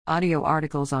Audio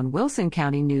articles on Wilson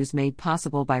County News made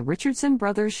possible by Richardson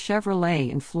Brothers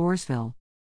Chevrolet in Floresville.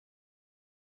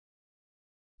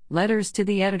 Letters to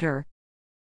the editor.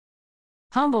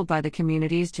 Humbled by the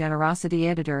community's generosity,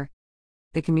 editor.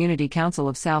 The Community Council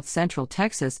of South Central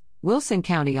Texas, Wilson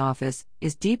County office,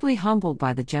 is deeply humbled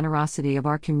by the generosity of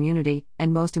our community,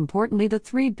 and most importantly the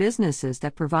three businesses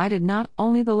that provided not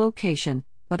only the location,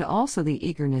 but also the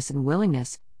eagerness and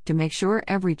willingness to make sure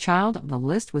every child on the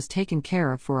list was taken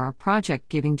care of for our Project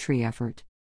Giving Tree effort.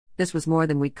 This was more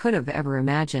than we could have ever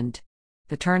imagined.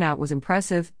 The turnout was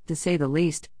impressive, to say the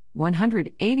least.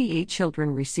 188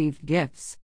 children received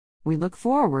gifts. We look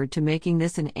forward to making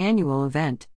this an annual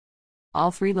event.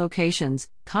 All three locations,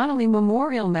 Connolly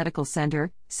Memorial Medical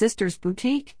Center, Sisters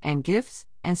Boutique and Gifts,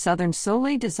 and Southern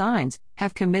Soleil Designs,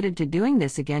 have committed to doing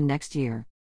this again next year.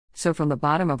 So from the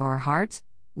bottom of our hearts,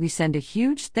 we send a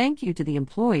huge thank you to the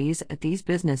employees at these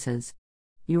businesses.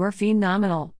 You are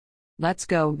phenomenal. Let's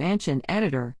go, Manchin,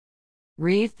 editor.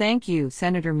 Read Thank You,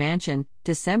 Senator Manchin,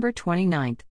 December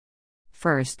 29th.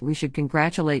 First, we should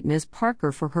congratulate Ms.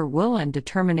 Parker for her will and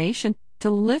determination to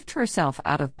lift herself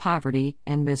out of poverty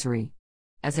and misery.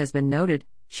 As has been noted,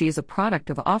 she is a product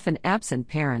of often absent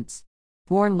parents.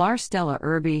 Born Lars Stella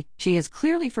Irby, she has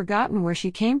clearly forgotten where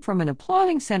she came from in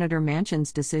applauding Senator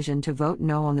Manchin's decision to vote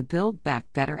no on the Build Back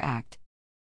Better Act.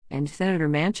 And Senator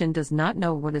Manchin does not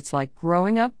know what it's like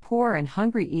growing up poor and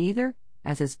hungry either,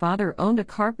 as his father owned a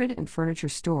carpet and furniture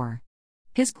store.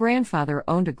 His grandfather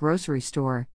owned a grocery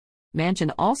store.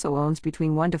 Manchin also owns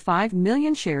between 1 to 5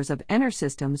 million shares of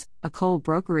EnerSystems, a coal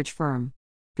brokerage firm.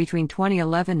 Between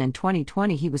 2011 and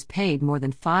 2020 he was paid more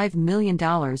than $5 million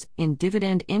in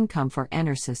dividend income for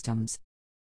EnerSystems.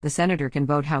 The senator can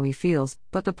vote how he feels,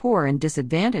 but the poor and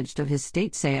disadvantaged of his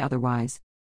state say otherwise.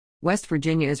 West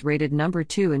Virginia is rated number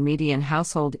 2 in median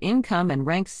household income and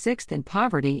ranks 6th in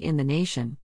poverty in the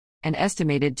nation. An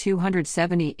estimated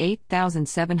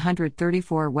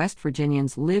 278,734 West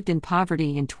Virginians lived in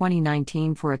poverty in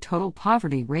 2019 for a total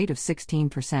poverty rate of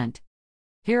 16%.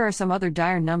 Here are some other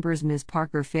dire numbers Ms.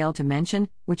 Parker failed to mention,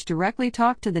 which directly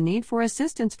talk to the need for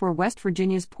assistance for West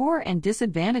Virginia's poor and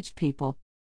disadvantaged people.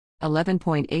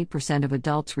 11.8% of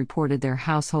adults reported their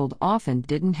household often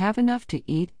didn't have enough to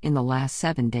eat in the last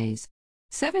 7 days.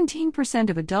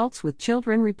 17% of adults with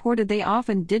children reported they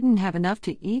often didn't have enough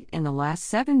to eat in the last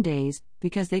 7 days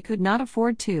because they could not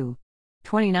afford to.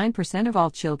 29% of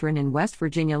all children in West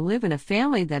Virginia live in a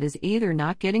family that is either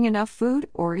not getting enough food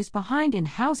or is behind in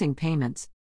housing payments.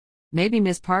 Maybe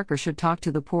Ms. Parker should talk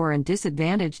to the poor and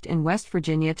disadvantaged in West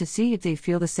Virginia to see if they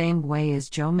feel the same way as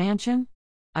Joe Manchin.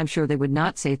 I'm sure they would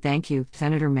not say thank you,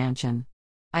 Senator Manchin.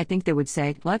 I think they would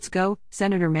say, let's go,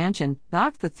 Senator Manchin,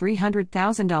 dock the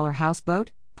 $300,000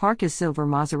 houseboat, park his silver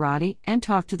Maserati, and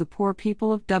talk to the poor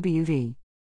people of WV.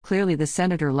 Clearly the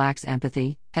senator lacks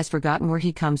empathy, has forgotten where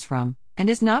he comes from, and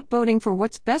is not voting for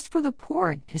what's best for the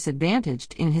poor and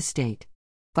disadvantaged in his state.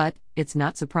 But it's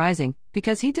not surprising,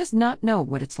 because he does not know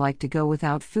what it's like to go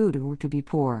without food or to be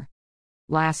poor.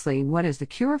 Lastly, what is the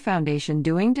Cure Foundation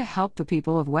doing to help the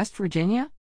people of West Virginia?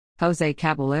 Jose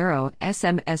Caballero,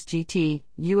 SMSGT,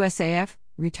 USAF,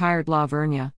 retired La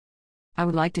Vernia. I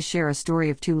would like to share a story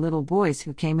of 2 little boys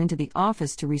who came into the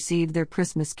office to receive their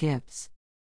Christmas gifts.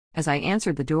 As I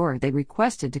answered the door, they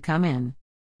requested to come in.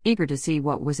 Eager to see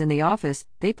what was in the office,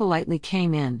 they politely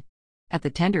came in. At the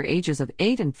tender ages of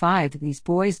 8 and 5, these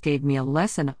boys gave me a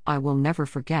lesson I will never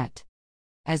forget.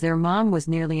 As their mom was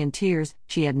nearly in tears,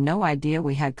 she had no idea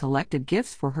we had collected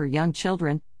gifts for her young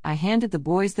children. I handed the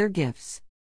boys their gifts.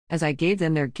 As I gave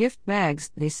them their gift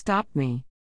bags, they stopped me.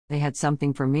 They had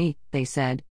something for me, they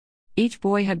said. Each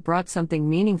boy had brought something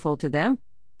meaningful to them,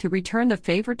 to return the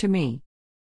favor to me.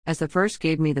 As the first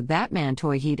gave me the Batman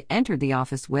toy he'd entered the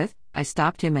office with, I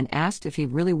stopped him and asked if he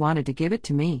really wanted to give it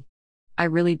to me. I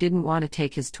really didn't want to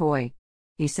take his toy.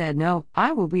 He said, no,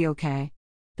 I will be okay.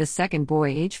 The second boy,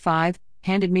 age 5,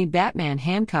 handed me Batman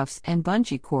handcuffs and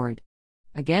bungee cord.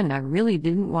 Again, I really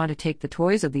didn't want to take the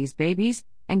toys of these babies,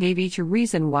 and gave each a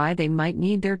reason why they might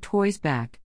need their toys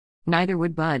back. Neither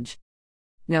would budge.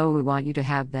 No, we want you to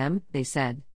have them, they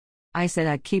said. I said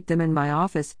I'd keep them in my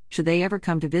office. Should they ever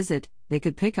come to visit, they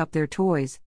could pick up their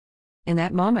toys. In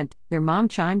that moment, their mom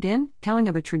chimed in, telling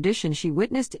of a tradition she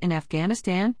witnessed in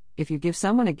Afghanistan. If you give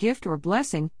someone a gift or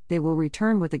blessing, they will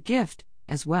return with a gift,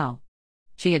 as well.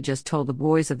 She had just told the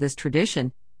boys of this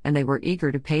tradition, and they were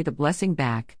eager to pay the blessing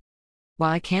back.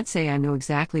 While I can't say I know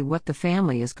exactly what the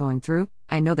family is going through,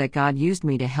 I know that God used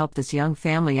me to help this young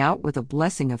family out with a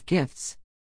blessing of gifts.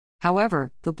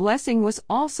 However, the blessing was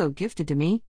also gifted to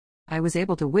me. I was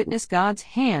able to witness God's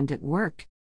hand at work.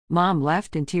 Mom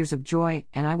left in tears of joy,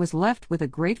 and I was left with a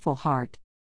grateful heart.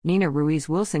 Nina Ruiz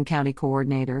Wilson, County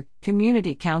Coordinator,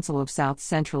 Community Council of South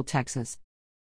Central Texas.